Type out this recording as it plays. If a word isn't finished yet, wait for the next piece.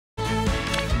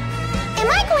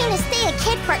going to stay a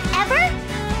kid forever?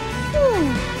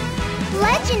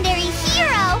 Legendary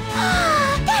hero?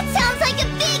 That sounds like a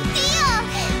big deal!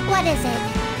 What is it?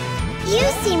 You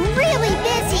seem really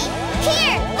busy.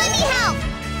 Here, let me help!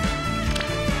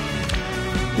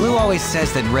 Lou always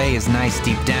says that Ray is nice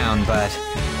deep down, but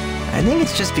I think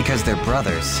it's just because they're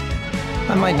brothers.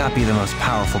 I might not be the most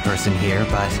powerful person here,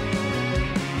 but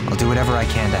I'll do whatever I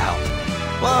can to help.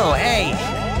 Whoa, hey!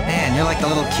 Man, you're like the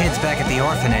little kids back at the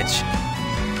orphanage.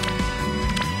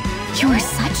 You're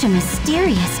such a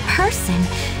mysterious person.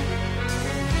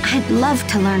 I'd love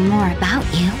to learn more about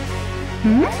you.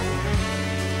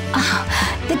 Oh,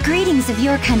 the greetings of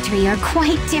your country are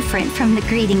quite different from the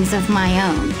greetings of my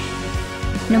own.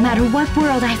 No matter what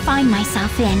world I find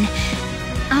myself in,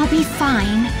 I'll be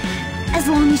fine, as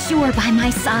long as you're by my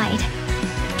side.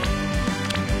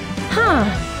 Huh.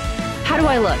 How do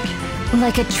I look?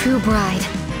 Like a true bride.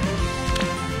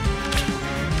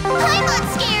 I'm not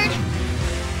scared!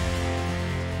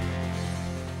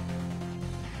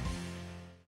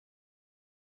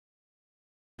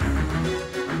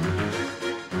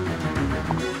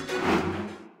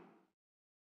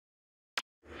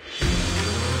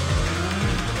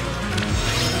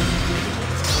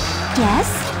 Yes?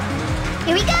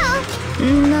 Here we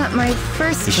go! Not my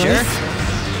first You choice. sure?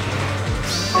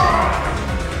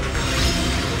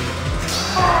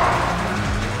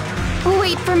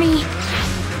 Wait for me.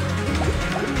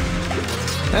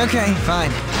 Okay,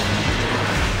 fine.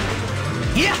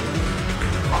 Yeah!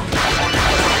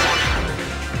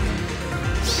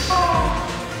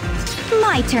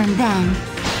 My turn then.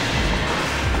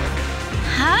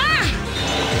 Ha!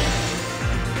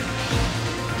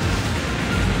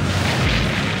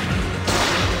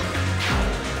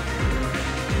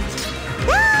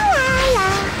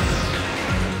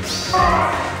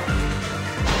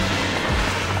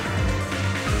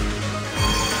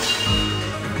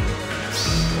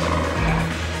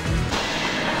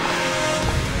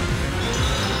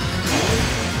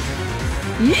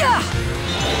 Yeah!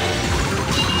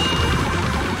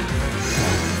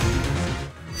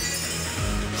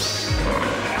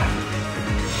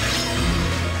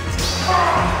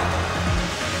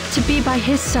 To be by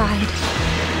his side.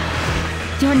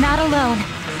 You're not alone.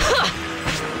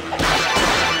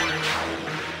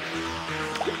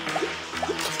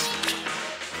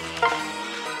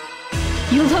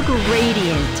 You look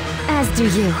radiant. As do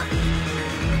you.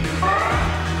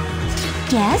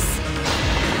 Yes?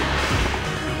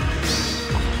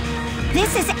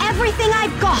 This is everything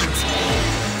I've got!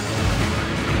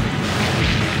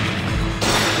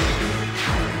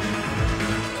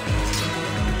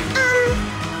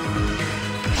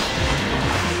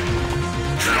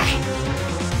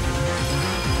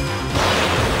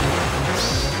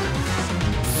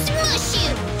 Smush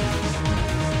you!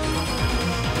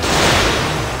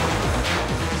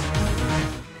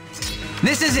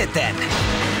 This is it then.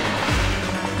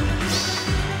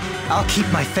 I'll keep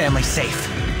my family safe.